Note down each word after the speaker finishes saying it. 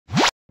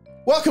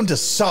Welcome to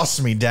Sauce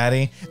Me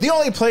Daddy, the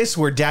only place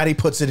where Daddy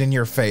puts it in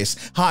your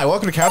face. Hi,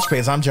 welcome to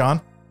CouchCapades. I'm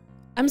John.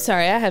 I'm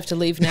sorry, I have to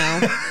leave now.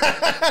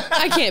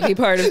 I can't be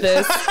part of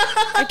this.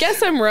 I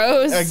guess I'm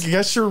Rose. I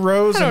guess you're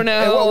Rose. I don't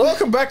know. And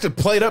welcome back to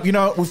Plateup. You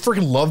know, we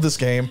freaking love this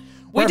game.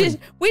 We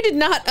did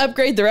not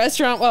upgrade the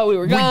restaurant while we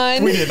were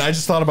gone. We didn't. I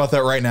just thought about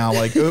that right now.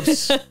 Like,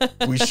 oops,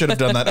 we should have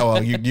done that. Oh,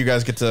 well, you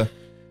guys get to...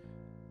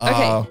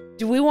 Okay,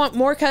 do we want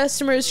more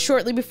customers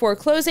shortly before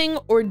closing,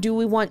 or do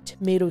we want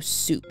tomato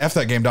soup? F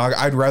that game, dog.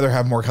 I'd rather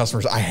have more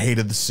customers. I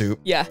hated the soup.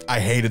 Yeah. I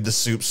hated the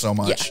soup so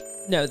much. Yeah.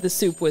 No, the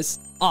soup was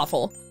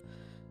awful.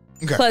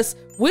 Okay. Plus,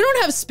 we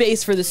don't have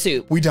space for the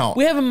soup. We don't.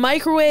 We have a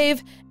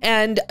microwave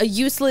and a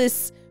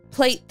useless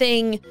plate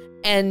thing,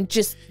 and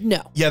just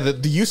no. Yeah,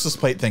 the useless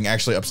plate thing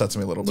actually upsets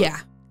me a little bit.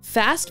 Yeah.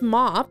 Fast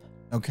mop.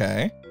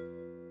 Okay.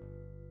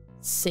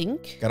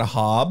 Sink. Got a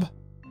hob.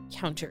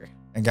 Counter.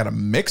 And got a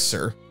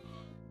mixer.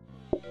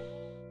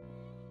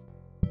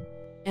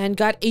 And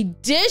got a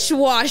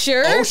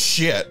dishwasher. Oh,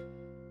 shit.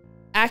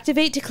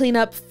 Activate to clean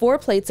up 4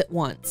 plates at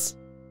once.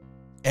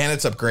 And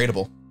it's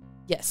upgradable.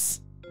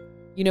 Yes.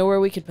 You know where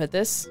we could put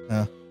this?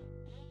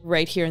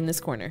 Right here in this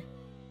corner.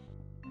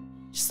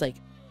 Just like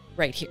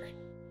right here.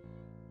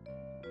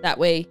 That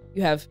way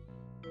you have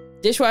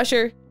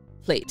dishwasher,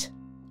 plate.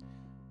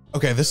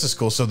 Okay, this is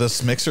cool. So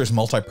this mixer is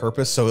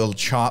multi-purpose, so it'll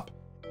chop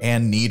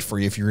and knead for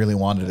you if you really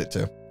wanted it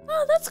to.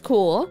 Oh, that's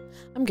cool.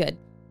 I'm good.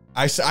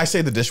 I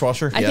say the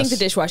dishwasher. I think the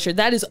dishwasher.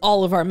 That is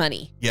all of our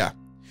money. Yeah.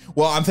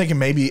 Well, I'm thinking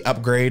maybe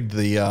upgrade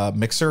the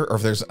mixer, or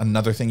if there's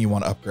another thing you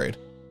want to upgrade.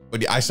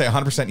 But I say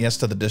 100% yes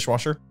to the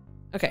dishwasher.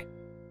 Okay.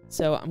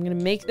 So I'm going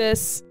to make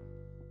this.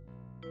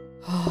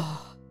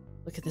 Oh,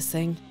 look at this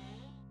thing.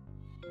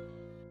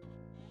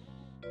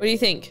 What do you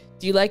think?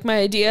 Do you like my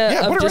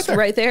idea of just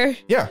right there?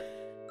 Yeah.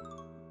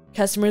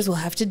 Customers will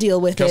have to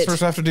deal with it. Customers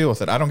have to deal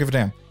with it. I don't give a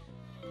damn.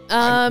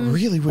 I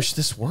really wish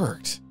this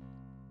worked.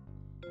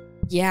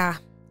 Yeah.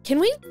 Can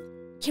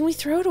we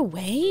throw it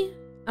away?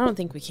 I don't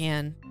think we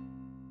can.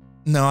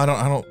 No, I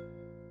don't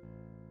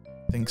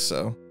think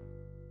so.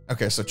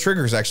 Okay, so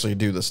triggers actually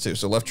do this too.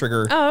 So left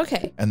trigger. Oh,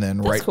 okay. And then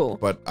That's right. Cool.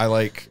 But I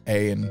like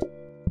A and.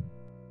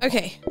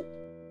 Okay.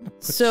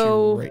 Put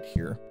So you right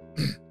here.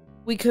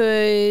 We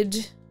could.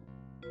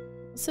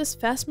 What's this?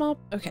 Fast mop?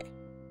 Okay.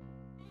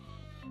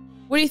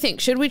 What do you think?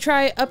 Should we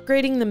try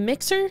upgrading the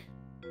mixer?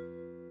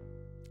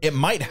 It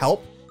might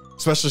help,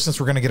 especially since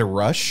we're gonna get a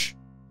rush.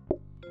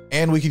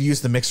 And we could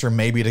use the mixer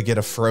maybe to get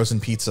a frozen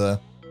pizza.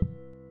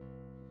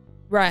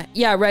 Right.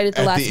 Yeah, right at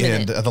the last minute. At the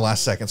end, at the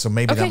last second. So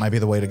maybe that might be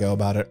the way to go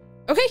about it.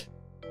 Okay.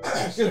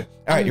 All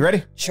right, you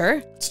ready? Sure.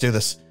 Let's do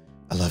this.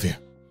 I love you.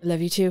 I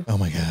love you too. Oh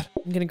my God.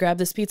 I'm gonna grab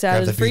this pizza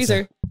out of the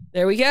freezer.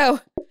 There we go.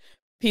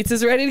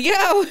 Pizza's ready to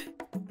go.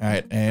 All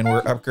right, and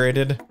we're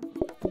upgraded.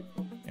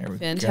 There we go.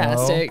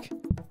 Fantastic.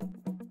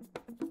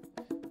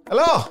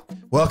 Hello.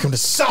 Welcome to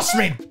Sauce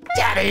Me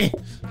Daddy.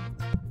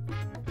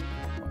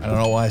 I don't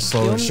know why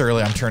slowly but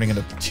surely I'm turning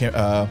into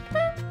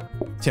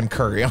Tim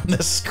Curry on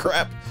this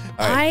crap.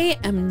 Right.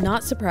 I am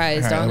not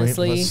surprised,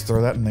 honestly. Let's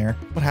throw that in there.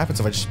 What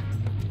happens if I just...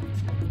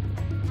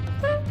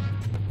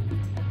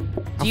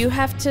 Do you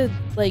have to,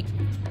 like,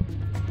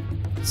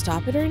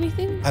 stop it or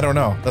anything? I don't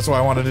know. That's why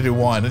I wanted to do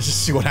one and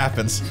just see what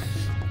happens.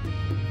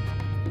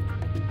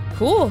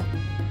 Cool.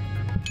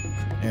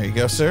 There you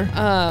go, sir.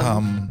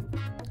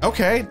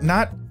 Okay,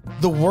 not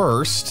the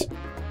worst.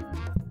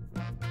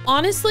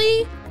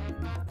 Honestly,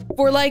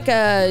 for like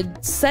a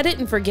set it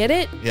and forget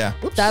it, yeah,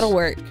 oops. That'll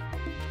work.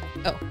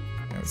 Oh,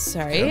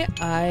 sorry.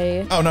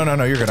 Oh,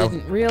 no, you're good.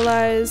 Didn't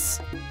realize.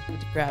 Need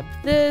to grab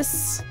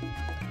this.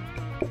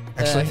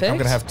 Actually, Perfect. I'm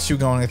gonna have 2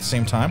 going at the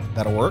same time.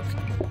 That'll work.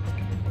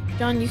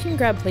 John, you can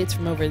grab plates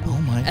from over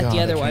the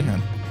other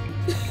one.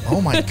 Oh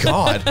my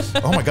God.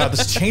 Oh my God,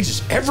 this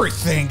changes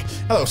everything.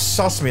 Hello,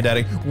 Sauce Me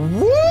Daddy.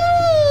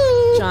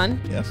 Woo! John,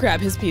 grab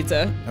his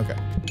pizza. Okay.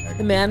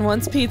 The man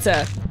wants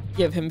pizza.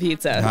 Give him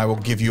pizza. And I will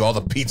give you all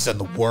the pizza in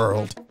the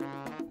world.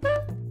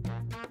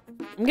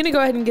 I'm gonna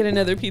go ahead and get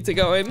another pizza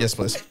going. Yes,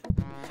 please.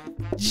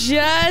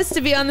 Just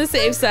to be on the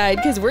safe side,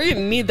 because we're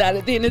gonna need that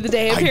at the end of the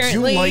day,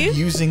 apparently. I do like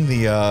using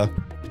the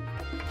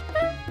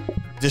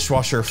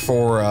dishwasher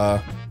for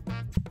a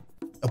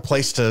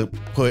place to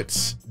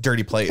put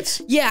dirty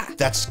plates. Yeah.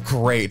 That's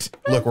great.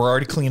 Look, we're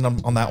already clean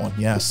on that one.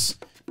 Yes.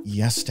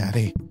 Yes,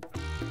 Daddy.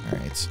 All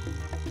right.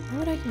 You know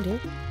what I can do?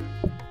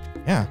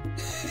 Yeah.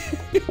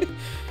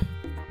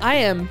 I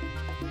am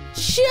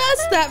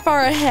just that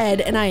far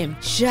ahead, and I am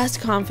just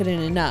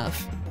confident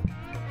enough.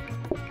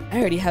 I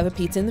already have a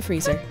pizza in the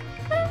freezer.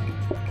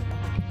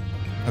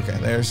 Okay,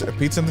 there's a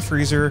pizza in the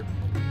freezer.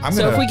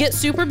 So if we get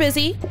super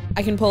busy,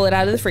 I can pull it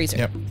out of the freezer.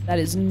 Yep. That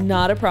is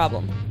not a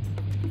problem.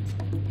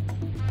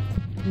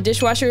 And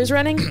dishwasher is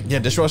running? Yeah,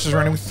 dishwasher's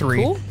running with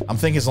 3. Cool. I'm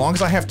thinking as long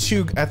as I have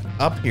 2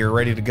 up here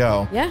ready to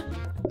go, yeah,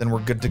 then we're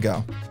good to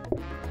go.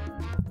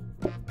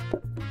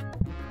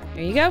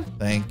 There you go.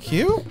 Thank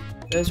you.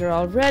 Those are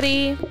all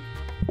ready.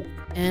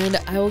 And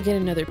I will get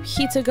another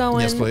pizza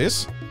going. Yes,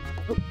 please.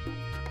 Oh,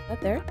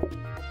 that there.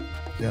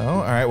 Go.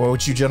 All right, what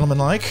would you gentlemen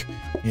like?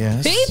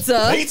 Yes.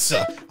 Pizza?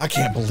 Pizza. I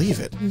can't believe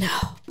it. No.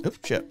 Oh,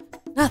 shit.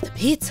 Not the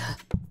pizza.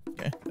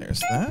 Okay, there's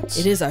that.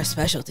 It is our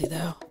specialty,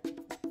 though.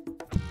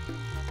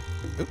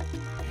 Oop.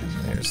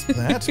 And there's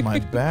that. My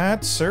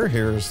bad, sir.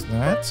 Here's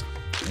that.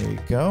 There you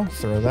go.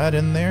 Throw that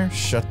in there.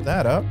 Shut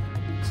that up.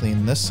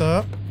 Clean this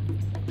up.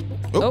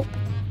 Oop. Oh.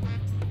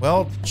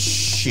 Well,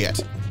 shit.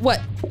 What?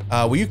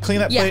 Will you clean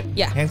that plate?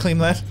 Yeah. Hand clean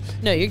that?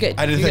 No, you're good.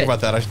 I didn't You're think good.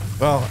 about that.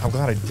 Well, I'm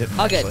glad I didn't.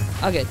 All actually.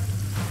 good. All good.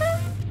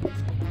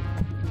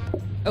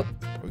 Oh.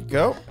 There we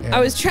go. And I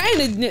was trying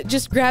to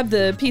just grab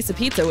the piece of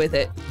pizza with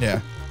it.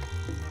 yeah.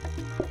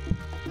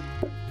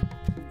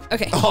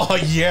 Okay. Oh,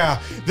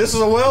 yeah. This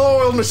is a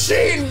well-oiled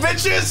machine,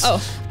 bitches!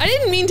 Oh, I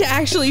didn't mean to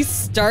actually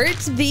start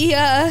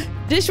the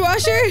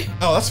dishwasher.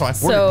 Oh, that's fine.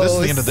 So, this is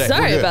the end of the day.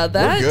 sorry We're good. about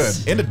that. We're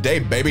good. End of day,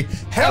 baby.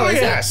 Hell Oh, is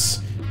it?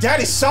 yes!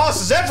 Daddy's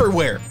sauce is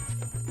everywhere.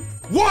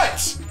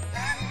 What?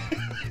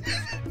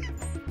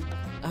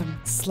 I'm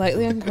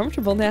slightly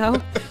uncomfortable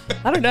now.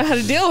 I don't know how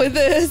to deal with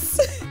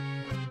this.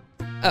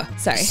 Oh,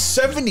 sorry.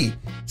 70.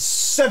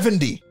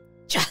 70.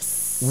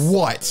 Yes.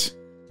 What?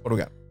 What do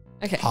we got?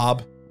 Okay.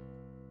 Hob.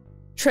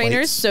 Trainers,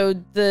 plates. so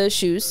the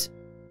shoes.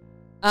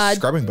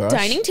 Scrubbing brush.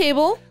 Dining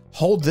table.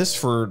 Hold this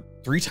for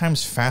 3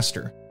 times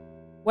faster.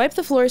 Wipe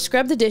the floor,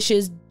 scrub the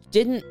dishes.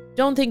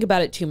 Don't think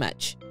about it too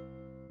much.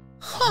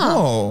 Huh.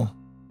 Oh.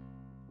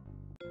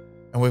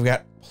 And we've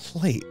got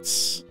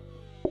plates.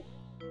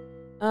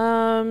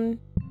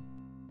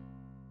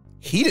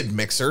 Heated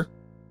mixer.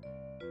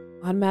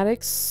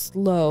 Automatic,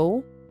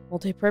 slow,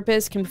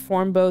 multi-purpose, can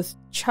perform both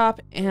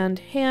chop and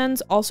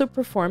hands, also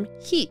perform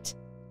heat.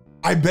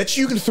 I bet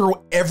you can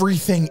throw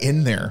everything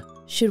in there.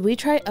 Should we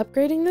try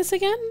upgrading this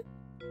again?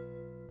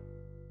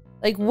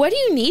 Like, what do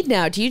you need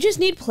now? Do you just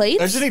need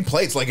plates? I just need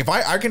plates. Like, if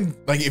I can,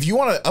 like, if you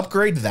want to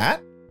upgrade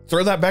that,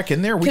 throw that back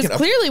in there. We can. Because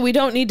clearly we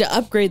don't need to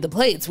upgrade the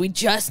plates. We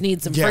just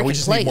need some Yeah, we freaking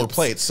just plates. need more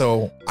plates.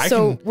 So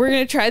So we're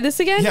gonna try this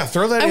again? Yeah,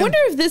 throw that in. I wonder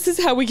if this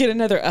is how we get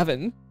another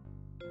oven.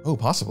 Oh,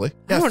 possibly.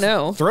 Yeah, I don't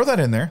know. Throw that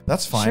in there.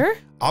 That's fine. Sure.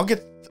 I'll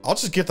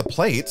just get the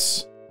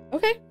plates.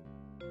 Okay.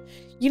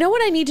 You know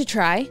what I need to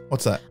try?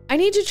 What's that? I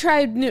need to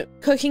try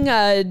cooking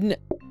a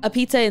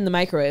pizza in the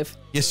microwave.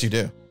 Yes, you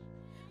do.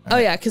 Oh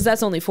yeah, because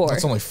that's only 4.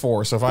 That's only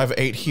 4. So if I have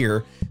 8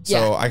 here,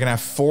 so Yeah. I can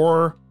have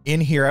 4 in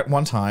here at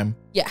one time.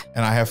 Yeah.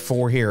 And I have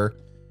 4 here.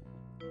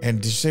 And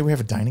did you say we have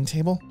a dining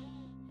table?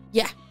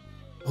 Yeah.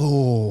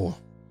 Oh.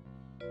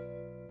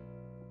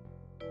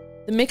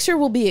 The mixer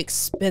will be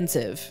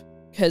expensive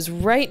because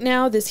right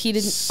now this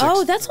heated.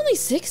 Oh, that's only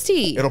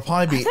 60. It'll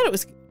probably be. I thought it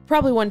was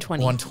probably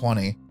 120.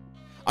 120.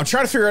 I'm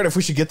trying to figure out if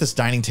we should get this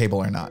dining table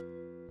or not.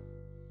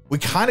 We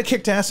kind of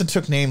kicked ass and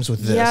took names with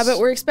this. Yeah, but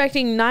we're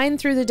expecting 9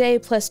 through the day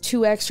plus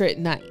 2 extra at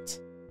night.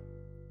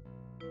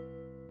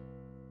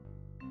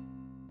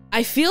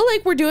 I feel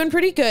like we're doing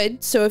pretty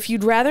good, so if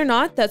you'd rather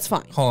not, that's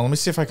fine. Hold on, let me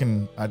see if I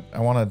can. I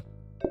want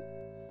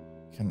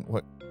to.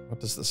 What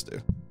does this do?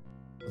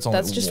 It's only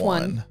That's just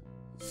one.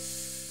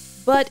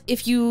 But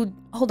if you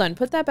hold on,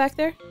 put that back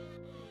there.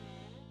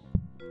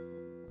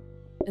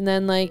 And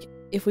then like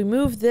if we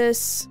move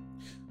this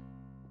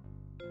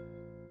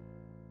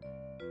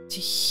to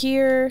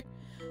here,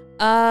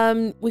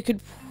 we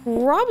could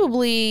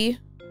probably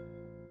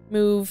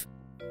move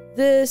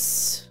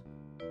this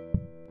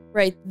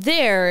right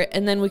there,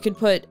 and then we could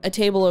put a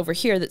table over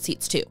here that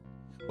seats 2.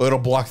 Well, it'll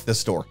block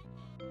this door.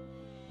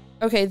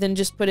 Okay, then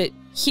just put it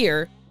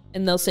here,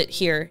 and they'll sit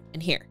here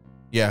and here.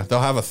 Yeah, they'll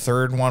have a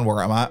third one where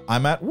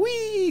I'm at.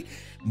 Wee,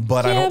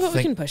 but Yeah, I don't but we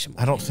think can push 'em.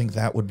 I don't think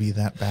that would be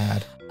that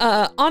bad.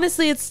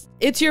 Honestly,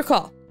 it's your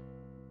call.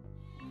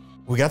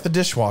 We got the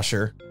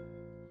dishwasher.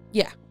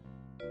 Yeah.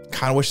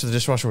 Kind of wish the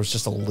dishwasher was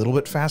just a little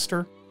bit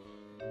faster.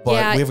 But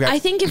Yeah, we've got. I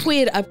think if we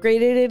had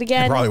upgraded it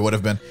again, It probably would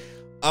have been.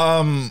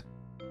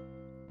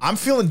 I'm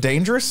feeling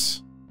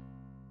dangerous.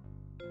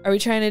 Are we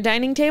trying a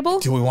dining table?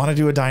 Do we want to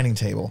do a dining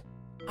table?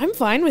 I'm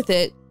fine with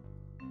it.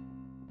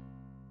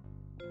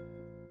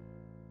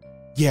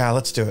 Yeah,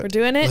 let's do it. We're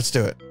doing it? Let's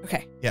do it.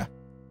 Okay. Yeah.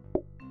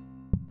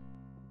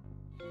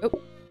 Oh.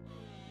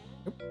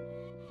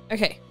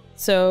 Okay.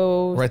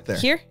 So Right there.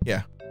 Here?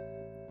 Yeah.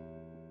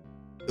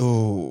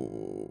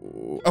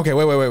 Ooh. Okay,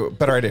 wait.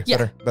 Better idea.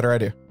 Yeah. Better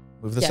idea.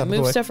 Move this Yeah, out of the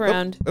move way. stuff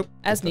around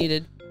as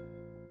needed.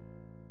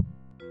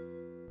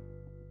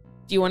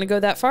 Do you want to go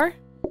that far?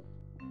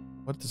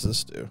 What does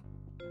this do?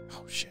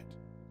 Oh shit.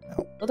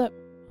 No. Hold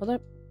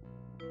up.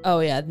 Oh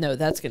yeah, no,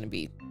 that's gonna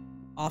be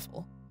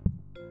awful.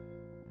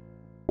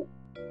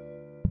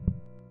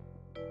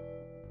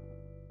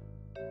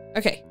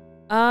 Okay.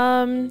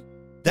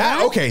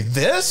 Okay,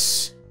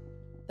 this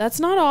That's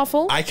not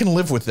awful. I can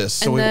live with this.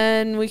 So and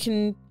then we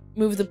can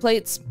move the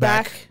plates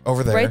back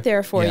over there. right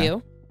there for Yeah.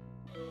 you.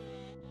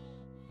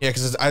 Yeah,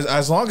 because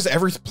as long as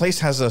every place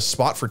has a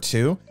spot for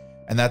 2,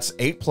 and that's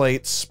 8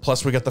 plates,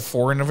 plus we got the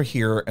 4 in over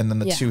here, and then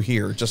the 2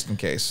 here, just in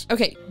case.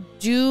 Okay,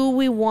 do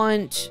we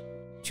want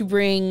to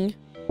bring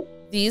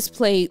these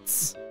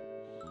plates,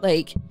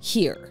 like,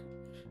 here?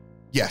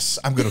 Yes,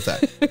 I'm good with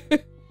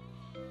that.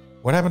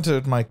 What happened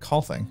to my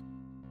call thing?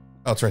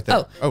 Oh, it's right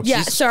there. Oh, yeah,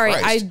 Jesus sorry,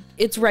 Christ.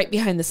 it's right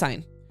behind the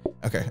sign.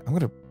 Okay, I'm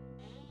gonna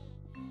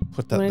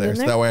put that there,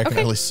 so that way I can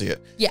really see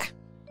it. Yeah.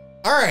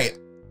 All right.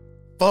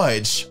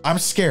 Fudge. I'm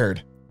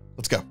scared.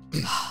 Let's go.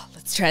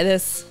 Let's try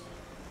this.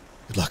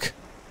 Good luck.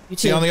 You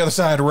too. See you on the other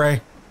side,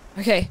 Ray.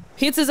 Okay.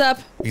 Pizza's up.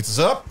 Pizza's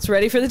up. It's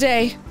ready for the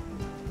day.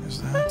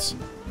 There's that.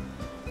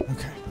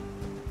 Okay.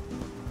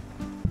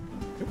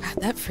 God,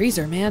 that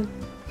freezer, man.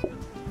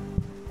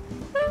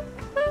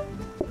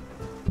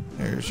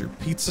 There's your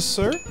pizza,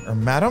 sir. Or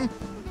madam.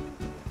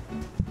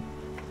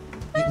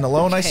 Eating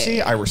alone, I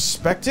see. I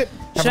respect it.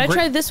 Should I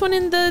try this one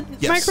in the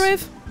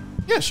microwave?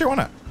 Yeah, sure. Why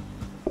not?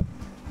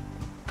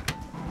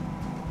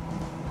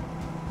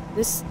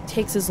 This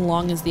takes as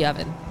long as the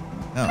oven.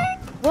 Oh.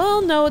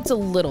 Well, no, it's a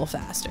little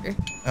faster.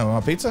 Oh,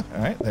 want pizza?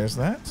 All right, there's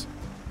that.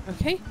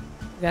 Okay.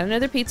 We got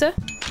another pizza.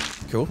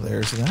 Cool,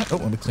 there's that. Oh,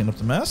 let me clean up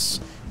the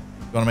mess.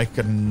 You want to make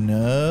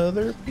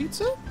another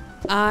pizza?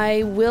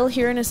 I will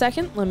here in a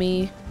second. Let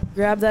me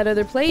grab that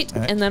other plate,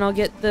 and then I'll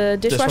get the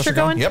dishwasher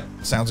going. Yep,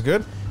 sounds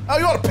good. Oh,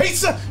 you want a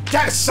pizza?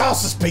 Daddy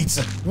Sauce's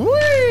pizza.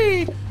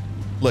 Whee!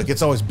 Look,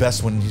 it's always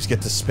best when you just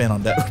get to spin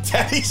on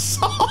Daddy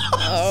Sauce.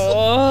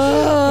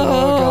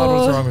 Oh, God,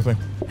 what's wrong with me?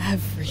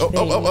 Everything.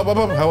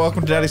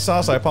 Welcome to Daddy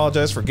Sauce. I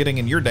apologize for getting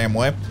in your damn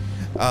way.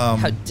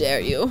 How dare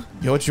you? You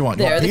know what you want?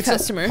 They're you want the pizza?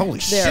 customer. Holy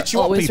They're shit, you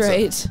want always pizza.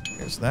 Right.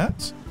 Here's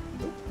that.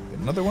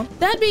 Another one.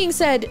 That being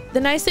said, the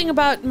nice thing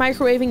about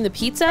microwaving the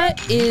pizza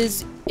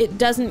is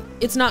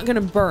it's not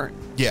gonna burn.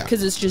 Yeah.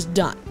 Because it's just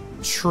done.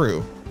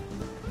 True.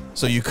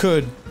 So you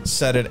could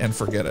set it and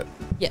forget it.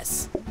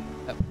 Yes.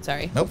 Oh,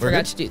 sorry. Nope,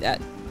 forgot to do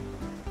that.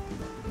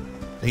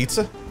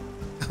 Pizza?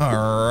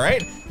 All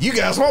right. You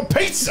guys want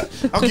pizza?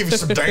 I'll give you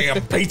some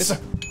damn pizza.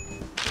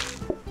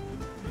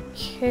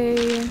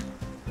 Okay.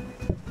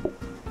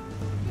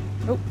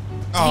 Oh.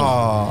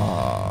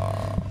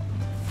 Aww.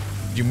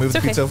 Did you move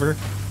the pizza over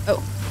here?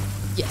 Oh,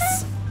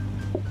 yes.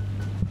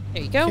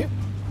 There you go. Cute.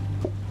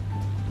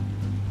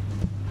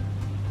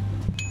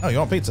 Oh, you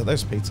want pizza?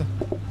 There's pizza.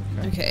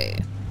 Okay.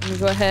 Let me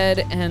go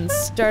ahead and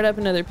start up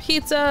another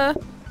pizza.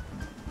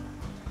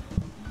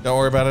 Don't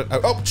worry about it.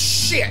 Oh,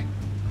 shit.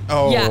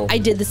 Oh. Yeah, I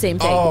did the same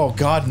thing. Oh,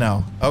 God,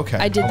 no. Okay.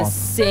 I did the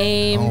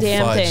same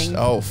damn thing.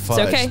 Oh, fudge.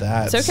 It's okay.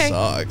 That it's okay.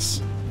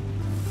 sucks.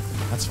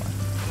 That's fine.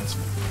 That's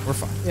fine. We're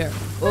fine. There.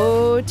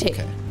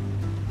 Okay.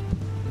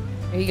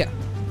 There you go.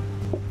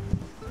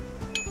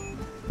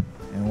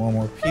 And one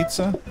more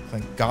pizza.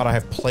 Thank God I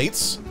have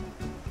plates.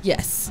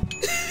 Yes.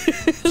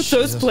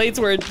 Those plates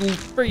were a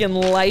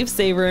freaking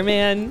lifesaver,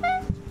 man.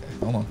 Okay,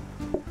 hold on.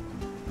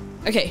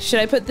 Okay, should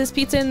I put this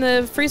pizza in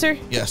the freezer?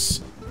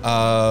 Yes.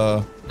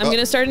 I'm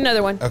gonna start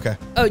another one. Okay.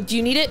 Oh, do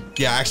you need it?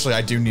 Yeah, actually,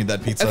 I do need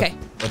that pizza. Okay.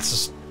 Let's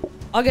just.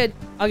 All good.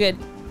 All good.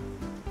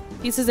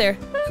 Pizza's there.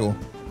 Cool.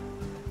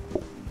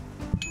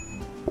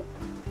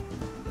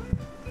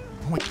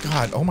 Oh my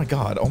God. Oh my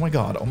God. Oh my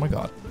God. Oh my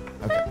God.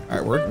 Okay.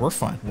 All right. We're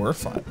fine. We're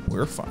fine.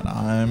 We're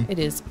fine. It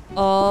is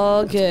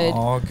all good.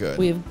 All good.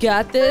 We've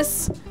got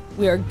this.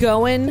 We are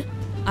going.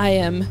 I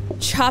am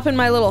chopping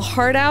my little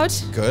heart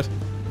out. Good.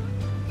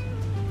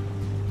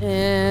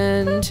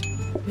 And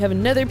we have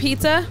another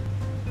pizza.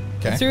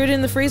 Okay. Threw it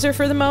in the freezer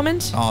for the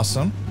moment.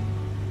 Awesome.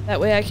 That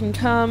way I can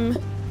come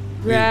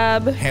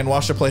grab. Hand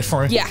wash the plate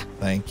for me? Yeah.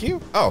 Thank you.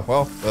 Oh,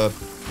 well, the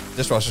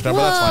dishwasher's done,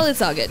 but that's fine. Well,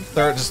 it's all good.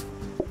 Throw it, just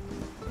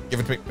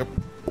give it to me. Nope.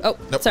 Oh,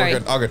 nope, sorry. We're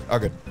good. All good. All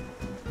good.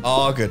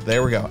 All good.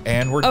 There we go.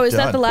 And we're done. Oh, is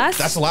that the last?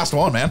 That's the last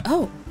one, man.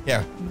 Oh.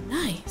 Yeah.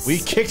 Nice. We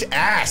kicked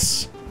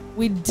ass.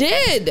 We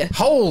did.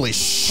 Holy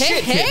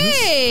shit.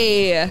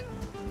 Hey.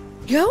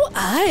 Go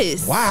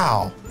us.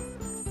 Wow.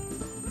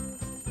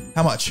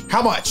 How much?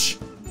 How much?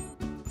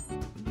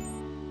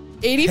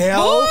 84.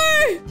 Hell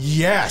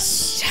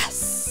yes.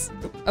 Yes.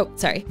 Oh,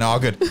 sorry. No, all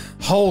good.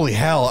 Holy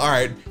hell. All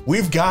right.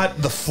 We've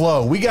got the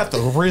flow. We got the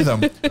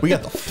rhythm. We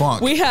got the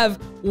funk. We have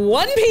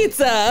one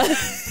pizza.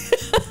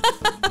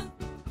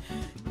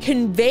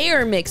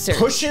 Conveyor mixer.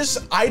 Pushes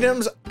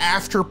items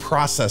after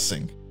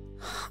processing.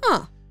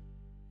 Huh.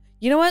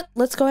 You know what?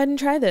 Let's go ahead and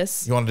try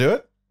this. You want to do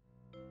it?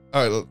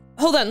 All right.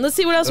 Hold on. Let's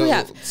see what else we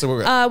have. So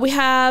we're good. We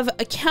have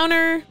a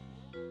counter.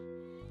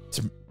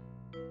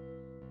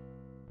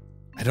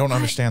 I don't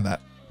understand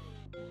that.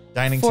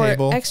 Dining for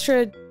table.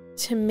 Extra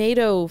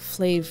tomato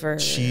flavor.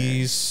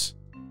 Cheese.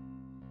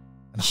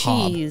 And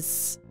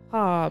cheese.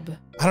 Hob.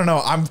 I don't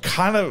know. I'm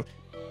kind of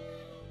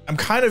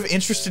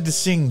interested to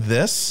seeing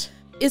this.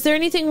 Is there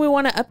anything we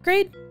want to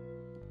upgrade?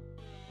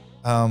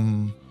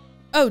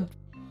 Oh,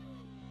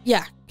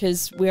 yeah,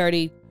 because we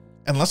already.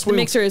 The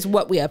mixer is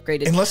what we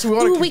upgraded. Unless we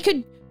want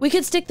to. We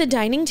could stick the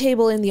dining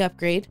table in the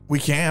upgrade. We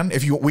can we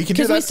can do that.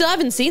 Because we still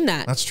haven't seen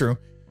that. That's true.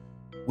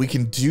 We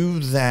can do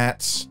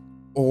that,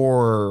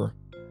 or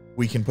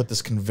we can put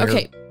this conveyor.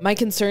 Okay, my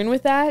concern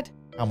with that.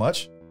 How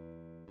much?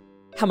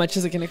 How much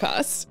is it going to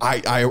cost?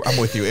 I'm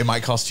with you. It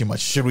might cost too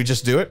much. Should we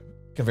just do it?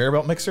 Conveyor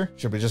belt mixer?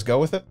 Should we just go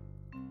with it?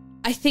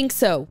 I think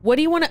so. What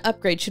do you want to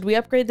upgrade? Should we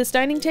upgrade this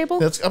dining table?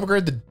 Let's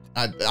upgrade the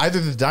either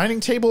the dining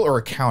table or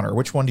a counter.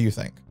 Which one do you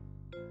think?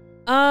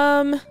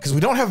 Because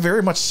we don't have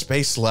very much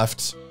space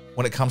left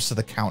when it comes to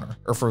the counter,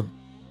 or for.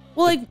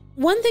 Well, like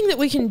one thing that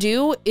we can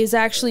do is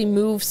actually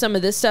move some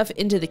of this stuff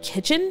into the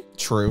kitchen.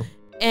 True.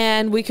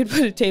 And we could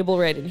put a table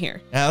right in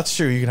here. Yeah, that's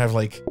true. You can have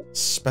like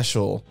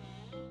special.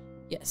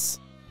 Yes.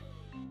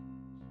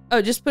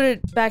 Oh, just put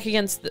it back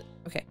against the...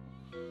 Okay.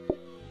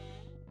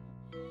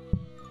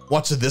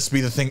 What, should this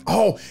be the thing?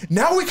 Oh,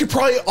 now we could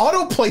probably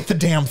autoplate the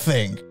damn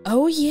thing.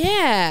 Oh,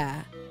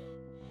 yeah.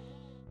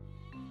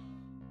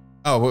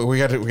 Oh, we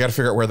got to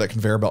figure out where that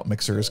conveyor belt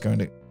mixer is going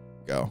to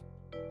go.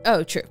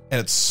 Oh, true. And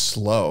it's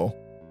slow.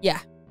 Yeah.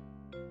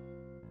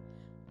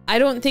 I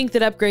don't think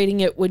that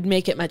upgrading it would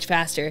make it much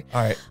faster.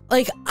 All right.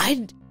 Like,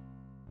 I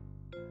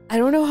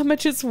don't know how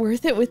much it's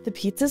worth it with the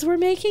pizzas we're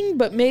making,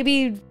 but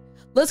maybe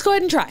let's go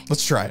ahead and try.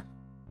 Let's try it.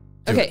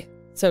 Okay.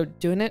 So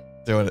doing it?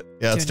 Doing it.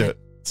 Yeah, let's do it.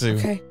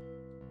 Okay.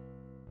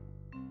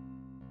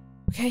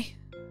 Okay.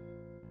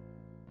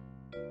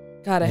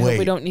 God, I hope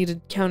we don't need a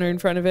counter in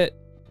front of it.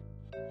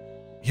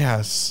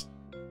 Yes.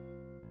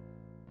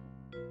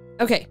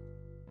 Okay.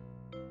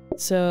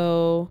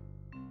 So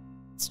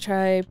let's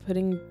try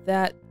putting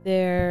that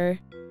there.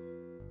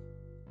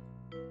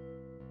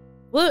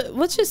 We'll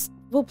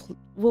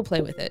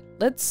play with it.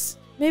 Let's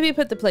maybe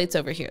put the plates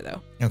over here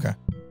though. Okay.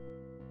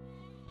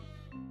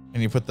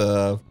 And you put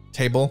the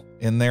table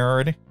in there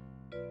already?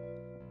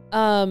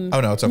 Oh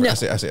no, it's over. No. I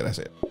see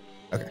it.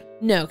 Okay.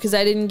 No, because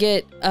I didn't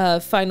get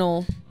a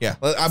final. Yeah,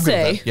 I'm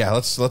good with that. Yeah,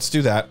 let's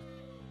do that.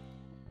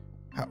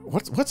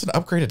 What's an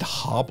upgraded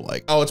hob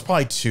like? Oh, it's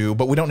probably 2,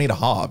 but we don't need a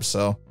hob,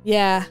 so.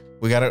 Yeah.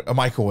 We got a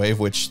microwave,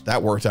 which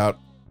that worked out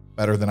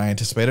better than I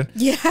anticipated.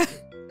 Yeah. All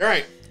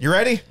right, you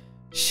ready?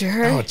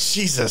 Sure. Oh,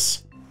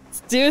 Jesus.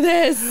 Let's do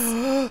this.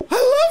 I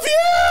love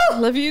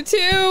you! Love you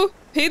too.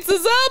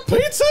 Pizza's up.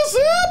 Pizza's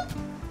up!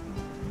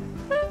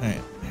 All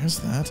right, here's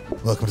that.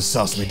 Welcome to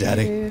Sauce Me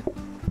Daddy.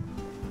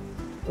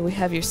 We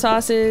have your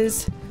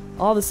sauces.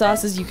 All the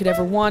sauces you could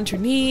ever want or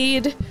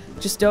need.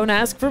 Just don't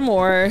ask for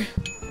more.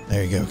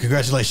 There you go.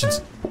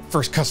 Congratulations.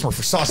 First customer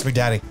for Sauce Me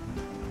Daddy.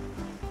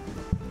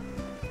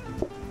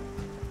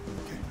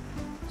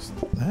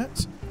 Okay.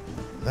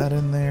 That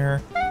in there.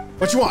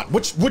 What you want?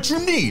 What you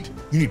need?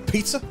 You need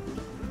pizza?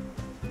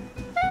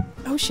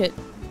 Oh shit.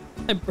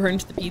 I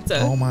burned the pizza.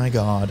 Oh my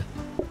god.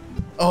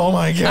 Oh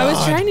my god. I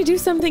was trying to do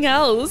something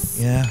else.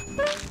 Yeah.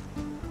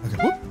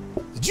 Okay. Whoop.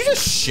 Did you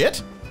just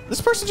shit?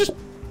 This person just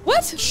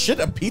what?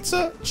 Shit a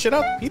pizza? Shit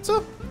out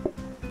pizza?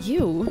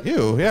 You,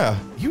 yeah.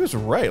 He was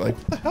right. Like,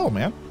 what the hell,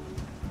 man?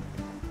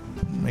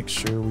 Make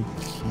sure we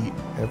keep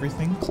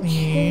everything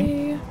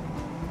clean.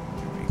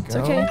 Okay. It's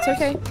okay. It's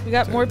okay. We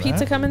got more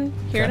pizza coming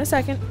here in a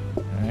second.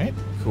 All right.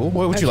 Cool.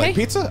 What would you like?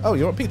 Pizza? Oh,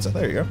 you want pizza?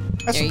 There you go.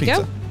 Have some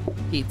pizza. Go.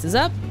 Pizza's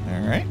up. All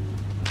right.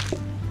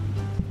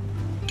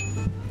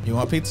 You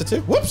want pizza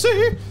too?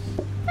 Whoopsie.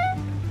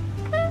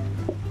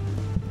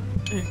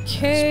 Okay.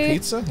 There's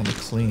pizza. Let me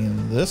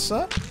clean this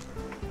up.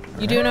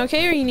 You doing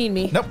okay, or you need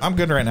me? Nope, I'm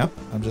good right now.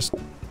 I'm just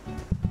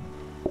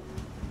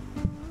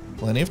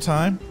plenty of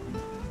time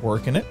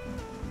working it.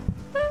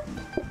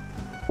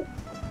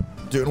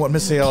 Doing what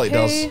Miss Ellie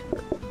does.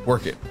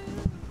 Work it.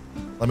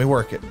 Let me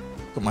work it.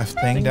 Put my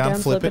thing down,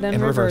 flip it,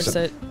 and reverse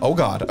it. Oh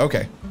God.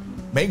 Okay.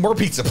 Make more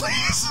pizza,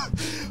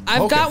 please.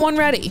 I've got one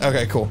ready.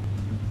 Okay, cool.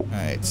 All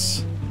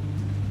right.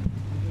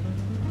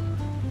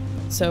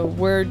 So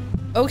we're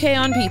okay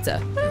on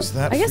pizza.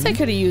 I guess I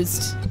could have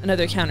used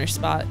another counter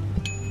spot.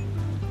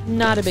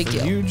 Not a big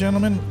deal. You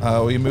gentlemen,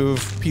 will you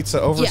move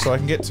pizza over so I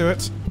can get to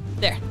it?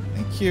 There.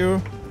 Thank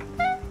you.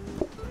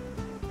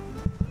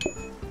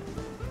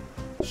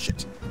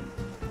 Shit.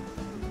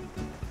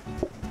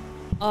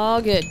 All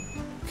good.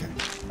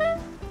 Okay.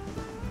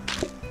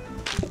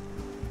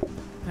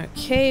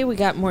 Okay, we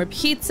got more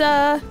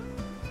pizza.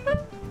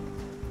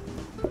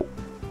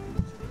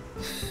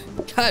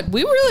 God,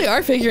 we really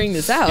are figuring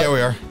this out. Yeah, we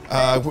are.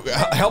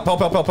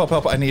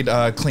 Help. I need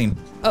clean.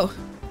 Oh.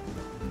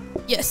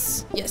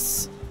 Yes,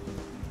 yes.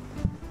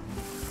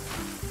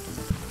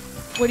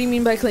 What do you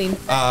mean by clean?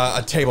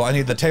 A table. I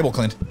need the table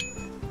cleaned.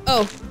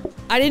 Oh,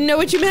 I didn't know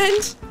what you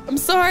meant. I'm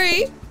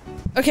sorry.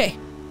 Okay,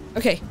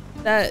 okay.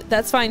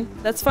 That's fine.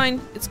 That's fine.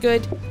 It's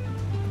good.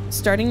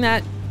 Starting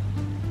that.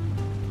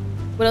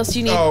 What else do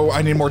you need? Oh,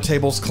 I need more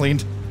tables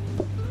cleaned.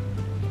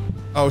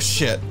 Oh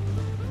shit.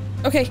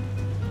 Okay,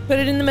 put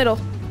it in the middle.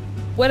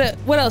 What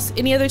else?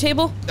 Any other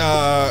table?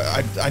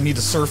 I need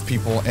to serve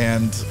people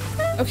and.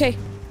 Okay.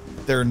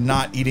 They're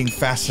not eating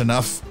fast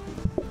enough.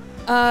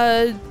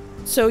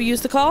 So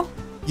use the call?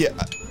 Yeah.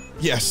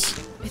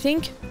 Yes. I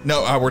think.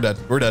 No, we're dead.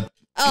 We're dead.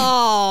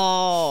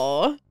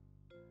 Oh.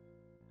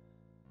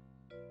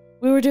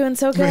 We were doing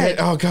so good.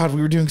 Oh God,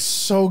 we were doing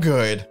so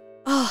good.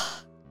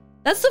 Oh,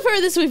 that's the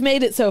furthest we've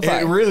made it so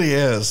far. It really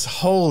is.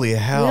 Holy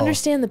hell. We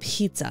understand the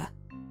pizza.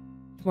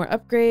 More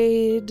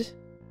upgrade.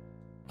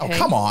 Okay. Oh,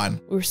 come on.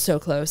 We were so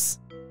close.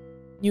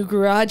 New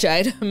garage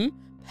item.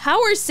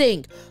 Power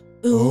sink.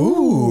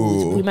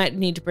 Ooh. We might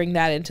need to bring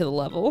that into the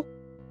level.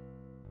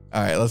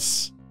 All right,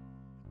 let's.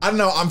 I don't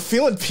know. I'm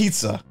feeling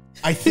pizza.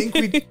 I think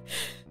we.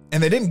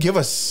 And they didn't give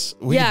us.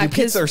 We do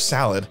pizza or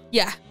salad.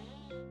 Yeah.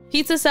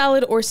 Pizza,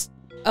 salad, or.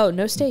 Oh,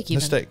 no steak even. No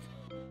steak.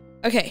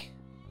 Okay.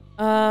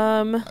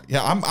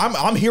 Yeah,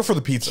 I'm here for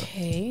the pizza.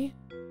 Okay.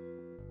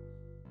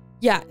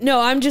 Yeah, no,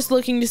 I'm just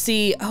looking to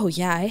see. Oh,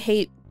 yeah, I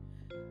hate.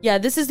 Yeah,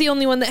 this is the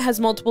only one that has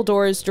multiple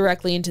doors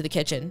directly into the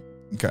kitchen.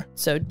 Okay.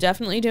 So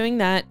definitely doing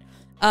that.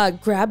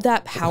 Grab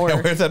that power.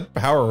 Yeah, where's that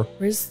power?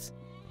 Where's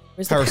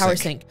the power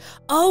sink?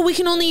 Oh, we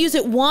can only use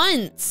it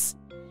once.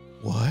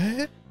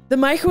 What? The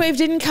microwave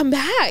didn't come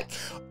back.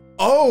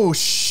 Oh,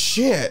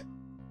 shit.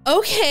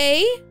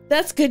 Okay,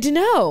 that's good to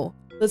know.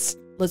 Let's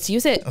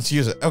use it. Let's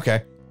use it.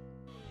 Okay.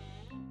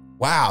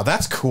 Wow,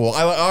 that's cool.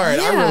 All right,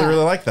 Yeah. I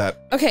really like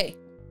that. Okay.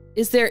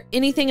 Is there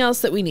anything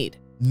else that we need?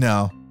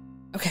 No.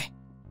 Okay.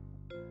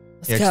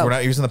 Let's Yeah, go. because we're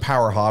not using the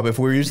power hob. If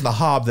we were using the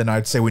hob, then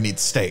I'd say we need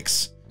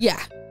steaks.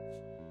 Yeah.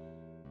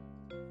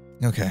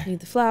 Okay. Need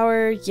the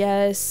flour.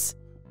 Yes.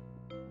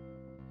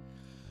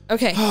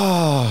 Okay.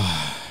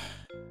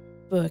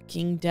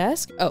 Booking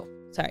desk. Oh,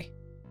 sorry.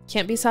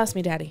 Can't be Sauce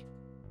Me Daddy.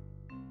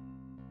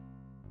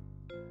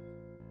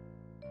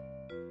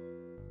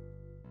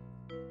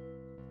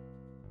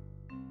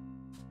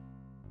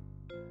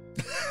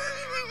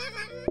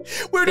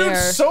 We're doing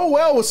so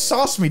well with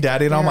Sauce Me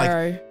Daddy, and I'm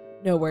like,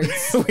 no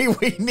words.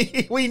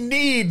 we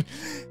need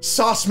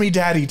Sauce Me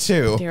Daddy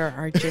too. There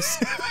are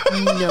just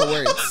no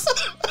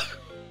words.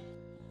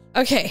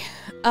 Okay.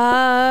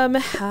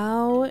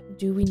 How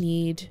do we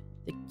need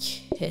the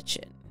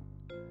kitchen?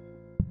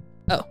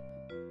 Oh.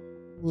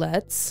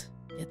 Let's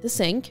get the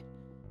sink.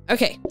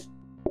 Okay.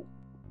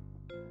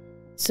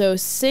 So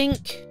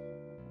sink.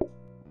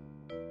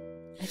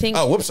 I think.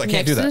 Oh, whoops! I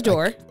can't do that. Next to the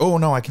door. Oh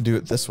no, I can do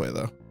it this way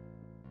though.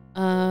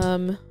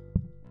 Oh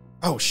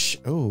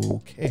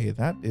okay,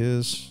 that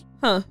is.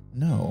 Huh.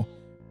 No.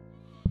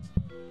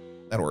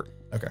 That'll work.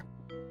 Okay.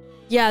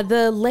 Yeah,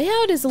 the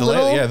layout is a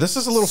little. Yeah, this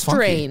is a little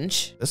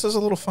strange. Funky. This is a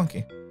little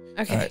funky.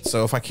 Okay. All right,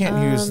 so if I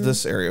can't use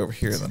this area over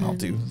here, then I'll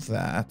do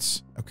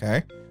that.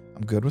 Okay.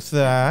 I'm good with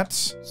that.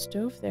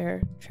 Stove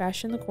there.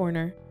 Trash in the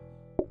corner.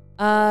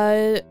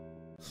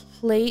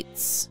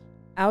 Plates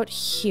out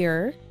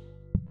here.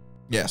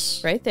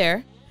 Yes. Right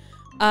there.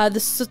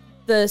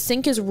 The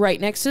sink is right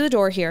next to the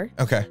door here.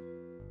 Okay.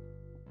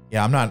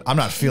 Yeah, I'm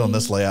not feeling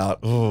this layout.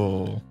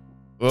 Oh.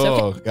 It's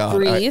Oh okay. God.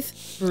 Breathe.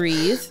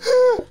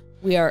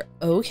 We are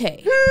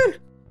okay.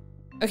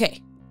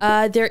 Okay.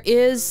 There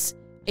is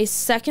a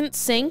second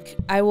sink.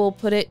 I will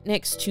put it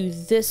next to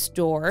this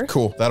door.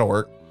 Cool. That'll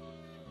work.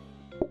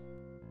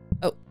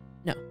 Oh,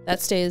 no.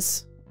 That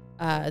stays.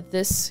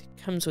 This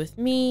comes with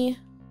me.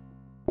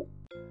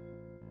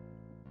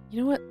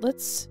 You know what?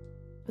 Let's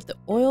put the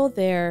oil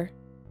there.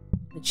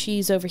 The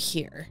cheese over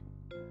here.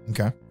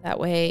 Okay. That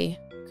way,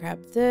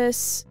 grab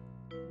this.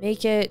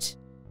 Make it.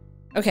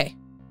 Okay.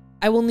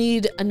 I will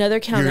need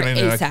another counter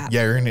ASAP.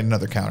 You're gonna need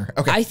another counter.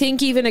 Okay. I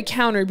think even a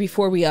counter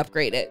before we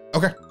upgrade it.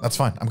 Okay, that's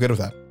fine. I'm good with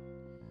that.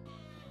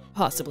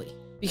 Possibly.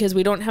 Because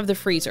we don't have the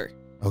freezer.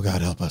 Oh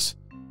God, help us.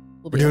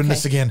 We're We're doing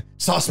this again.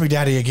 Sauce Me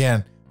Daddy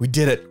again. We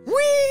did it.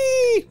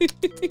 Whee!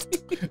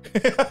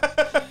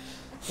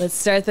 Let's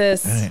start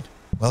this. All right.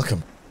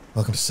 Welcome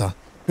to Sauce.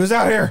 Who's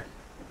out here?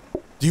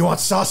 Do you want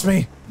Sauce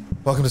Me?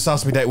 Welcome to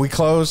Sauce Me Daddy. We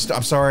closed.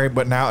 I'm sorry,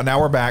 but now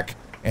we're back,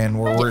 and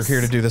we're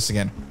here to do this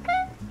again.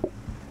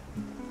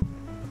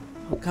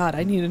 Oh God,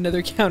 I need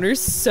another counter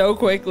so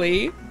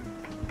quickly.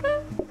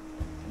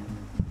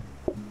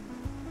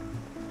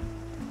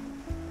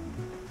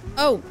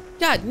 Oh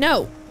God,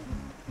 no.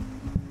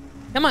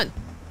 Come on.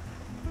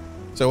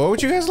 So what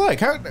would you guys like?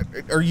 How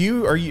are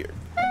you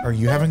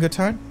having a good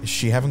time? Is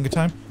she having a good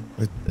time?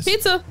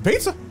 Pizza.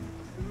 Pizza.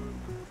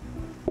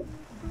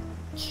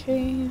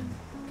 Okay.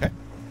 Okay.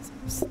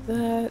 What's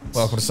that?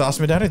 Welcome to Sauce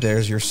Me Daddy.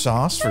 There's your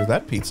sauce for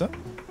that pizza.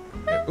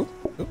 Oop,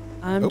 oop,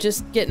 I'm oop,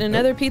 just getting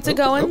another pizza oop,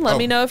 going. oop, Let oh.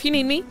 me know if you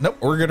need me. Nope,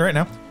 we're good right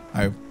now.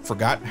 I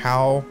forgot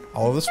how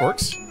all of this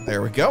works.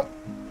 There we go.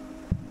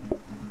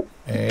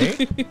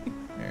 Hey,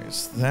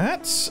 there's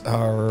that.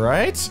 All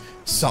right.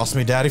 Sauce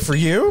Me Daddy for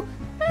you.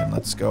 And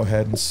let's go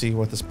ahead and see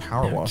what this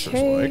power washer's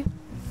like.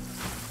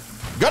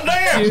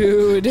 Goddamn!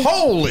 Dude.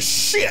 Holy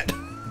shit!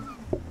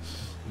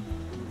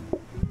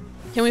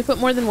 Can we put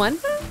more than one?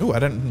 Ooh, I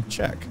didn't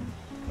check.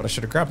 But I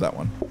should have grabbed that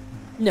one.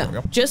 No, There we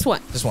go. just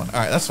one. Just one. All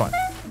right, that's fine.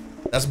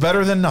 That's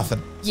better than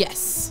nothing.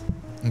 Yes.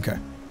 Okay.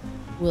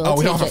 We'll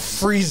We don't have take a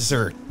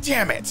freezer.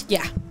 Damn it.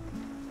 Yeah.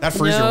 That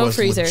freezer No was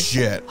freezer.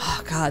 legit.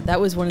 Oh God, that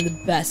was one of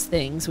the best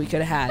things we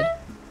could have had.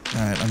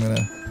 All right, I'm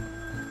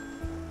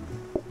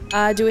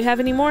gonna... Do we have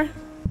any more?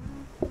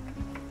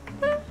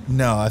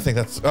 No, I think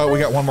that's... Oh, we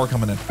got one more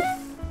coming in.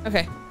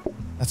 Okay.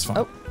 That's fine.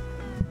 Oh.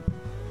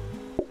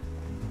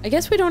 I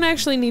guess we don't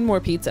actually need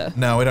more pizza.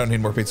 No, we don't need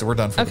more pizza. We're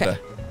done for the day.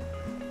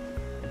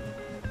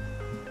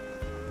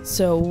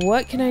 So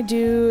what can I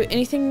do?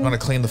 Anything? Want to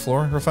clean the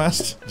floor real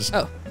fast? Just...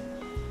 Oh.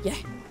 Yeah.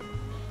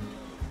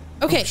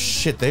 Okay. Oh,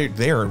 shit, they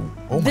are... Oh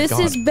my this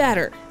God. is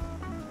better.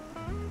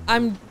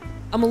 I'm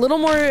a little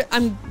more...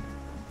 I'm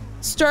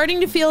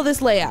starting to feel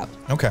this layout.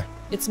 Okay.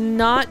 It's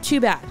not too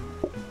bad.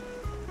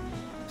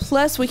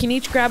 Plus, we can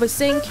each grab a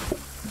sink,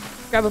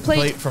 grab a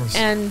plate from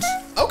and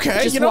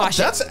okay, just you know, wash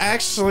that's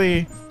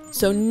actually...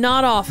 So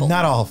not awful.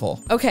 Not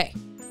awful. Okay.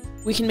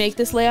 We can make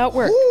this layout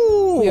work.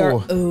 Ooh. We are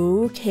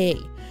okay.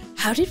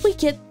 How did we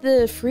get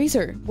the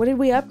freezer? What did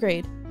we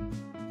upgrade?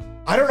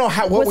 I don't know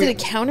how. Was it a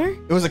counter?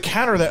 It was a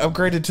counter that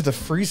upgraded to the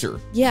freezer.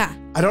 Yeah.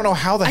 I don't know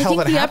how the hell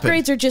that happened. I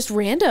think the upgrades are just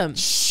random.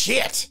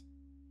 Shit.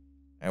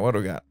 All right, what do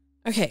we got?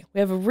 Okay, we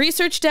have a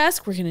research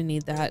desk. We're gonna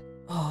need that.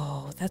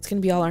 Oh, that's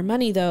gonna be all our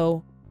money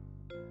though.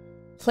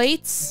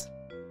 Plates,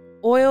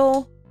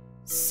 oil,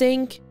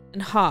 sink,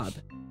 and hob.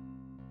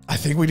 I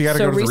think we gotta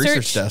go to the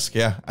research desk.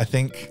 Yeah, I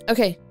think.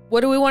 Okay,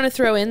 what do we want to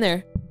throw in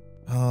there?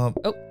 Oh.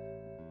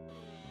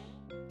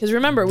 Because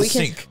remember, we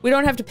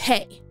don't have to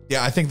pay.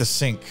 Yeah, I think the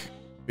sink.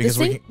 Because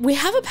we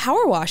have a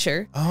power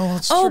washer. Oh,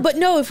 that's true. But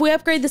no, if we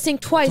upgrade the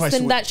sink twice,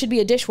 then that should be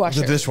a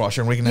dishwasher. The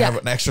dishwasher, and we can have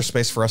an extra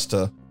space for us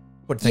to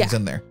put things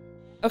in there.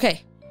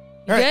 Okay.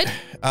 All right. Good?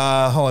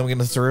 Hold on, we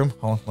get into the room.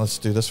 Hold on, let's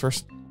do this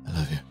first. I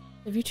love you.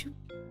 Love you too.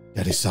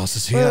 Daddy Sauce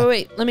is here.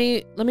 Wait. Let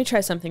me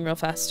try something real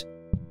fast.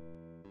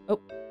 Oh.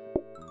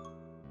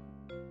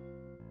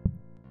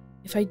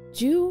 If I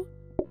do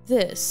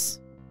this.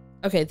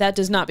 Okay, that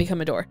does not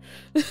become a door.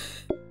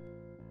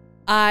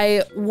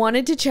 I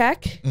wanted to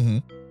check. Mm-hmm.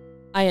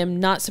 I am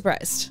not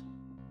surprised.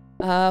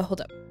 Hold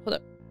up.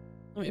 Let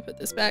me put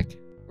this back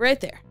right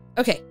there.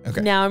 Okay.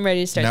 Now I'm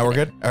ready to start. Now we're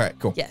good? All right,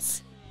 cool.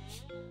 Yes.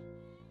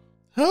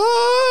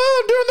 Oh,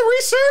 I'm doing the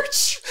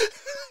research.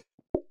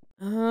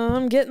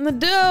 I'm getting the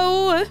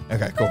dough.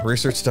 Okay, cool.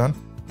 Research done.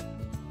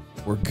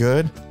 We're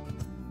good.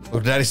 Oh,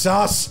 Daddy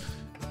Sauce.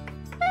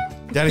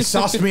 Daddy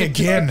sauced me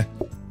again.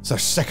 It's our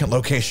second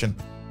location.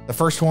 The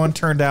first one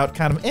turned out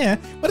kind of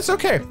but it's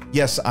okay.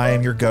 Yes, I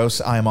am your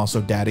ghost. I am also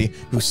Daddy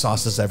who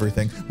sauces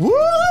everything. Woo!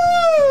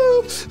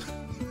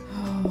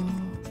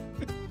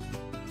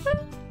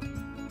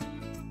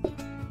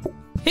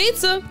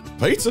 Pizza.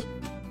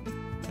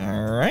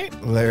 All right,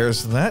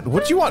 there's that.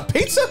 What do you want?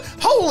 Pizza?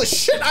 Holy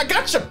shit, I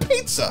got you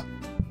pizza.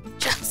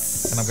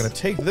 Yes. And I'm gonna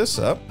take this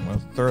up. I'm gonna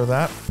throw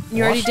that.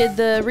 You already did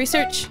the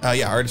research? Yeah,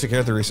 I already took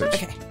care of the research.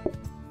 Okay.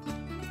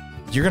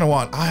 You're gonna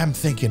want, I'm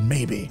thinking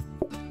maybe.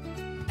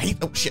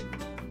 Oh shit.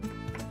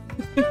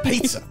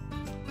 Pizza.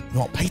 You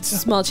want pizza?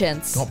 Small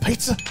chance. You want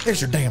pizza?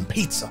 There's your damn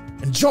pizza.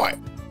 Enjoy.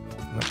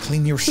 I'm gonna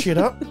clean your shit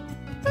up.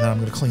 And then I'm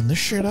gonna clean this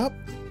shit up.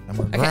 I'm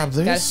gonna grab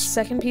this. Got a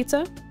second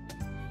pizza?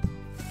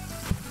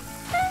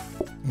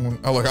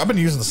 Oh look, I've been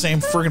using the same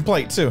friggin'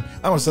 plate too.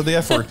 I almost said the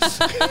F word.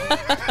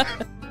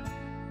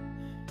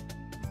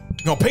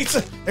 You want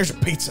pizza? There's your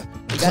pizza.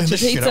 Got your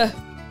pizza.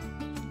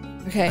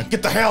 Okay. Now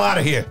get the hell out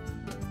of here.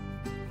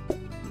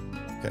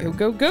 Okay.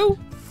 Go.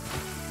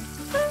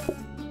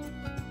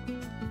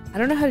 I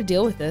don't know how to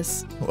deal with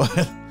this.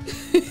 What?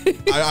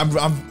 I'm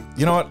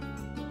you know what?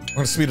 I'm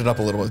gonna speed it up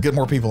a little bit. Get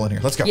more people in here.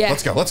 Let's go. Yeah.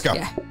 Let's go.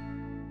 Yeah.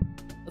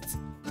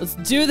 Let's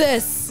do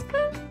this.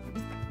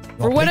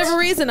 For whatever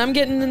reason, I'm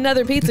getting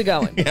another pizza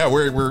going. Yeah,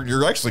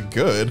 you're actually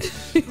good.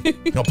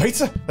 You know,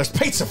 pizza? There's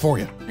pizza for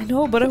you. I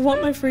know, but I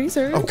want my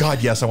freezer. Oh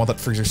God, yes, I want that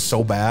freezer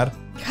so bad.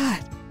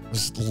 God.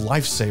 It's a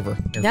lifesaver.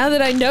 Here. Now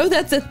that I know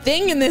that's a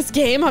thing in this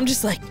game, I'm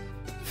just like,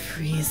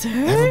 freezer?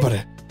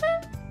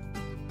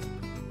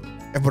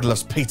 Everybody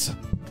loves pizza.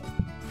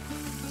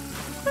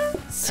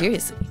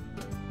 Seriously.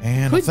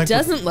 And who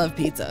doesn't love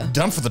pizza?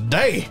 Done for the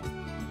day.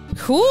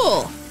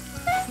 Cool.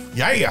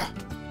 Yeah.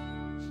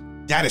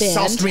 Daddy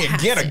sauced me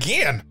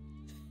again.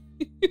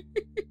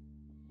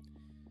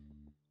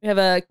 We have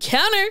a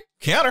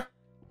counter.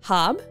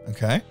 Hob.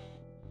 Okay.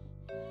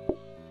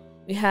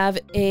 We have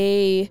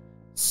a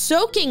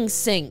soaking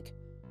sink.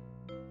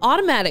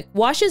 Automatic.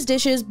 Washes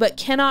dishes, but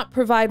cannot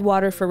provide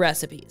water for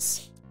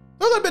recipes.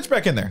 Throw that bitch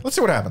back in there. Let's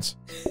see what happens.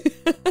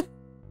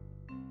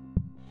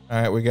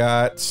 All right, we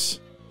got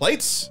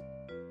plates.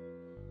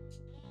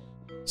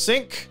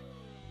 Sink.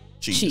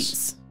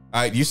 Cheese.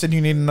 All right, you said you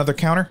need another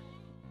counter?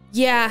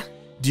 Yeah.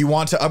 Do you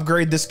want to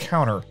upgrade this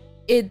counter?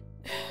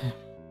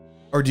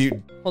 Or do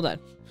you... Hold on.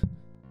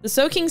 The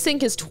soaking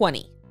sink is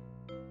 20.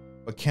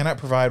 But cannot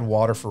provide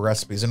water for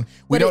recipes. And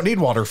we don't need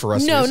water for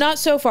recipes. No, not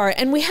so far.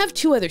 And we have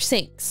 2 other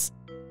sinks.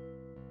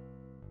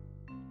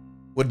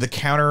 Would the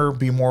counter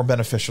be more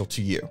beneficial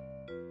to you?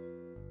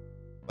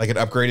 Like an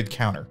upgraded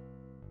counter?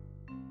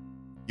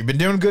 You've been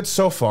doing good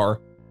so far.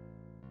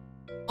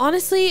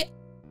 Honestly,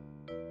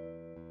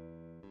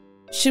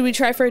 should we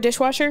try for a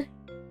dishwasher?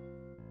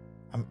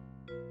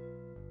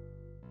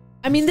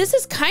 I mean, this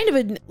is kind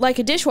of like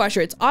a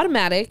dishwasher. It's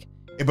automatic.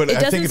 But it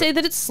doesn't say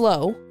that it's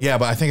slow. Yeah,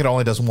 but I think it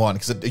only does one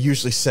because it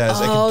usually says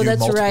it can do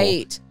multiple. Oh, that's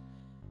right.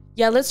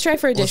 Yeah, let's try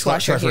for a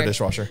dishwasher. Let's try for a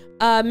dishwasher.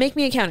 Make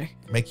me a counter.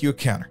 Make you a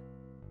counter.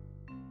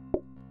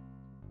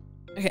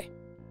 Okay.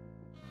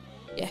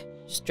 Yeah,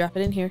 just drop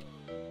it in here.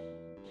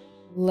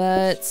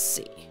 Let's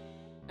see.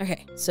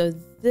 Okay, so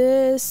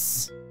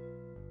this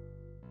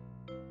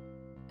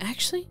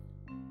actually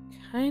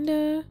kind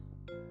of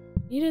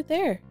need it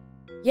there.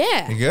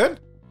 Yeah. You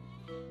good?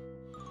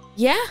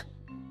 Yeah.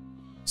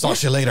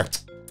 Sauce you later.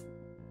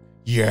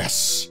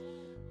 Yes.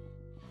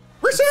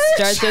 Research!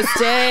 Start this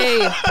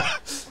day.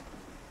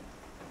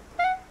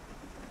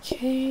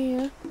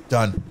 Okay.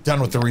 Done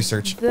with the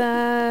research.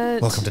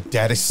 Welcome to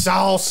Daddy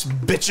Sauce,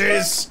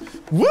 bitches.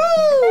 Woo!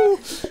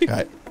 All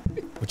right.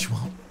 What you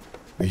want?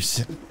 Where you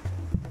sitting?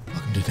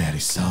 Welcome Welcome to Daddy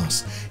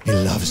Sauce. He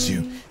loves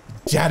you.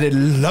 Daddy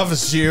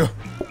loves you.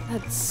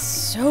 That's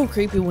so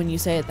creepy when you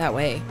say it that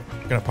way.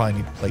 We're gonna probably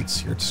need plates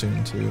here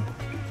soon too.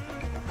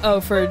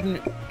 Oh, for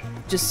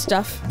just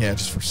stuff? Yeah,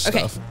 just for stuff.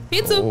 Okay,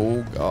 pizza.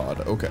 Oh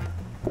God. Okay.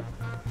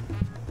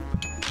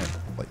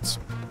 Plates.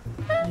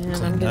 And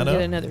I'm gonna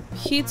get another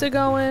pizza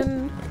going.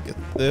 I'm gonna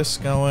get this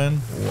going.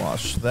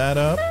 Wash that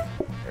up.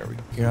 There we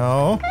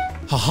go.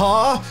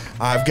 Haha!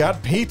 I've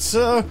got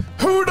pizza.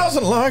 Who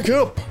doesn't like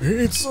a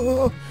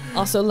pizza?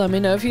 Also, let me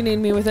know if you need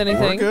me with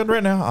anything. We're good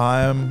right now.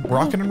 I'm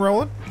rocking and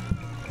rolling.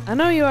 I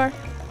know you are.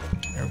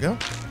 There we go.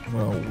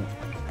 We'll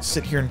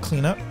sit here and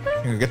clean up.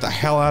 I'm gonna get the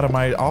hell out of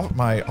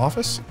my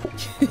office.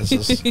 This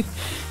is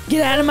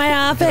Get out of my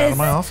office. get out of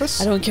my office.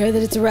 I don't care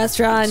that it's a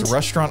restaurant. It's a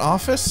restaurant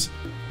office.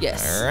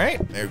 Yes. All right.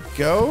 There we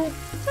go.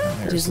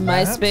 It is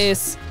my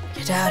space.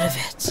 Get out of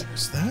it.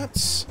 There's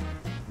that.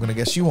 I'm gonna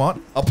guess you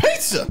want a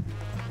pizza.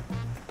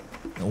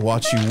 Gonna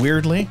watch you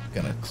weirdly.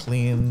 Gonna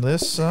clean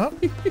this up.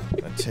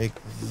 Gonna take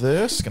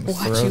this. Gonna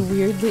Watch throw you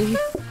weirdly.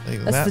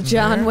 take That's that the in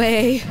John there.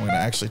 way. I'm gonna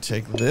actually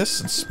take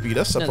this and speed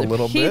us up a Another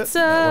little pizza.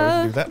 bit.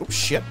 While we do that. Oh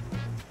shit.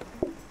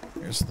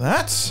 There's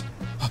that.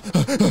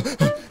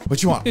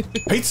 What you want?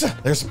 Pizza?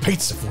 There's a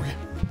pizza for you.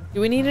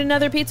 Do we need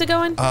another pizza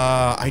going?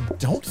 I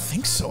don't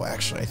think so.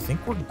 Actually, I think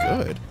we're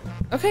good.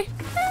 Okay.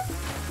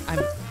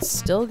 I'm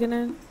still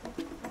gonna do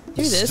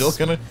this. Still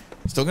gonna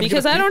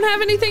because I don't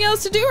have anything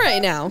else to do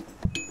right now.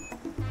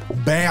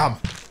 Bam!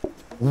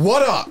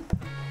 What up?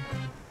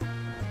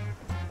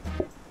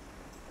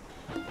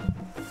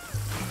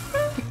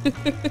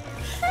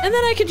 And then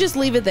I could just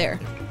leave it there.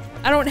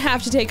 I don't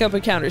have to take up a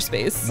counter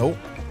space. Nope.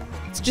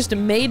 It's just a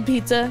made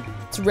pizza.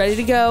 It's ready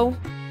to go.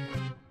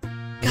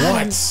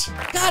 What?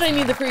 God, I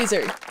need the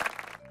freezer.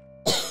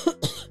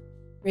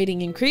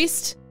 Rating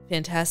increased.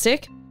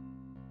 Fantastic.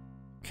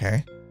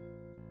 Okay.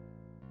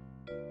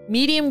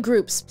 Medium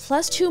groups,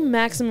 +2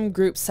 maximum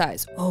group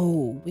size.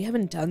 Oh, we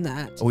haven't done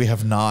that. We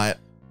have not.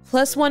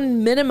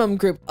 +1 minimum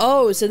group.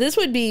 Oh, so this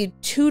would be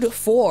 2 to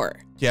 4.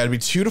 Yeah, it'd be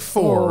 2 to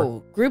 4.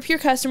 Oh, group your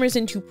customers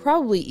into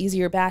probably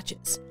easier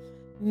batches.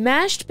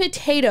 Mashed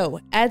potato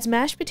adds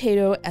mashed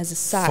potato as a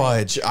side.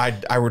 Fudge.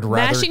 I would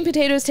rather. Mashing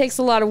potatoes takes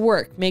a lot of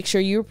work. Make sure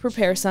you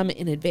prepare some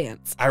in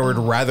advance. I would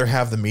rather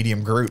have the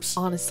medium groups.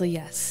 Honestly,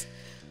 yes.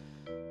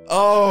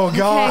 Oh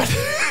God.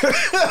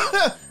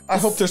 I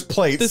hope there's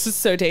plates. This is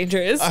so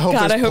dangerous. I hope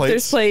God, there's I hope plates.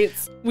 there's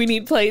plates. We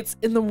need plates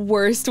in the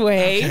worst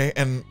way. Okay,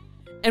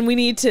 and we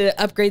need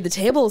to upgrade the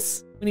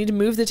tables. We need to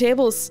move the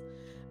tables.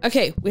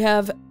 Okay, we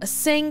have a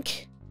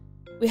sink.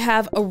 We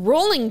have a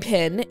rolling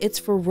pin. It's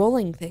for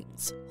rolling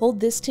things. Hold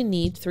this to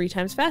knead 3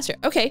 times faster.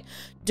 Okay,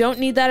 don't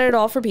need that at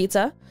all for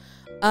pizza.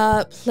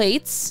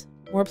 Plates.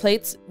 More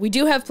plates. We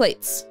do have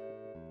plates.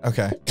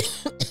 okay.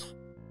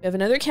 We have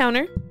another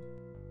counter.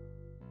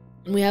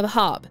 And we have a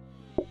hob.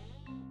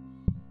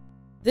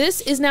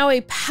 This is now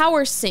a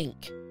power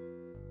sink.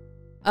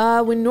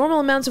 When normal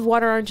amounts of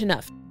water aren't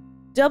enough.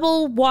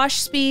 Double wash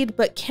speed,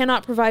 but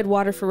cannot provide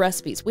water for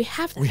recipes. We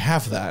have that. We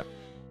have that.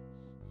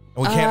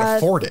 And we can't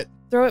afford it.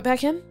 Throw it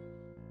back in?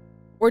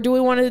 Or do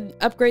we want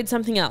to upgrade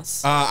something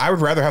else? I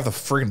would rather have the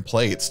friggin'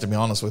 plates, to be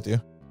honest with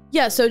you.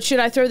 Yeah, so should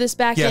I throw this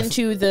back Yeah.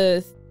 into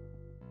the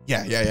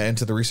Yeah,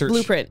 into the research.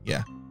 blueprint?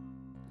 Yeah.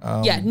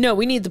 Yeah, no,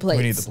 we need the plates.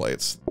 We need the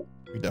plates.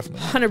 We definitely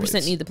need 100% the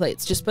plates. need the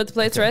plates. Just put the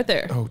plates right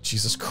there. Oh,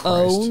 Jesus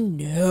Christ. Oh,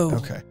 no.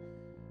 Okay.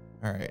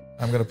 All right.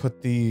 I'm going to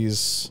put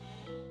these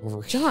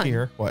over John,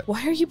 here. What?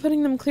 Why are you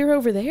putting them clear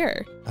over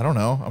there? I don't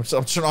know. I'm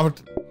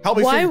help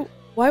me figure.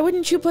 Why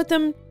wouldn't you put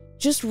them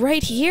just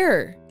right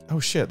here? Oh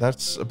shit,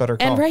 that's a better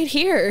call. And right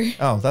here.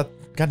 Oh, that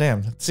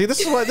goddamn. See, this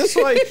is why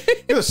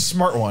you're the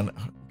smart one.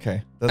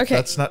 Okay. Okay.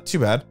 That's not too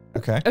bad.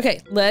 Okay. Okay,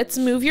 let's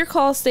move your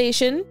call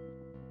station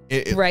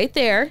right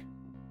there.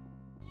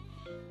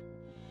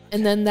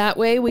 And then that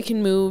way we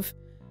can move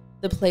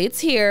the plates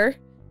here.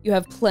 You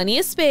have plenty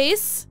of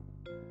space.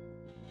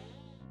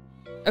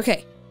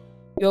 Okay.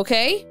 You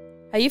okay?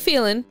 How you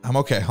feeling? I'm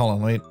okay. Hold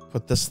on. Let me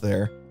put this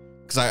there.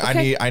 Because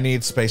I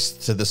need space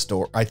to this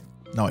door.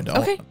 No, I don't.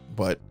 Okay.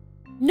 But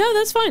No,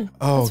 that's fine.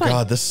 oh That's fine.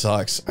 God, this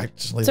sucks. I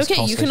just leave It's this okay.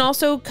 call You can station.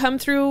 also come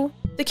through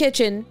the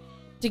kitchen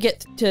to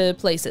get to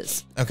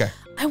places. Okay.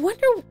 I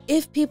wonder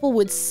if people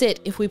would sit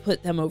if we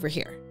put them over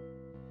here.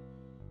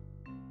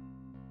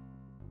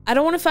 I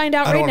don't want to find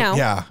out right now.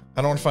 Yeah,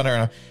 I don't want to find out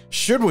right now.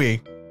 Should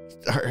we?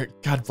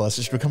 God bless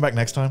it. Should we come back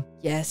next time?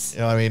 Yes.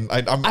 You know, I mean,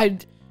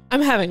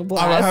 I'm having a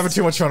blast. I'm having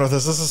too much fun with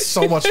this. This is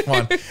so much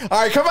fun.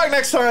 All right, come back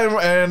next time,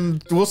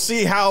 and we'll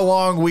see how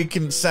long we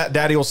can set.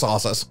 Daddy will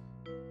sauce us.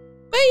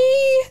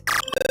 Bye.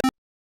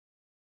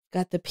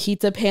 Got the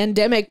pizza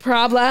pandemic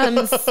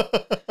problems.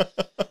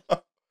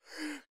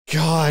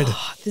 God,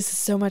 This is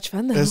so much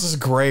fun though. this is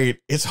great.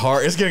 It's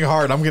hard. It's getting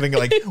hard. I'm getting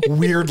like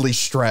weirdly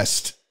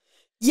stressed.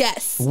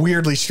 Yes.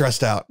 Weirdly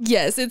stressed out.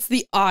 Yes, it's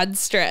the odd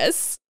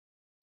stress.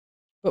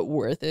 But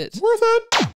worth it. Worth it.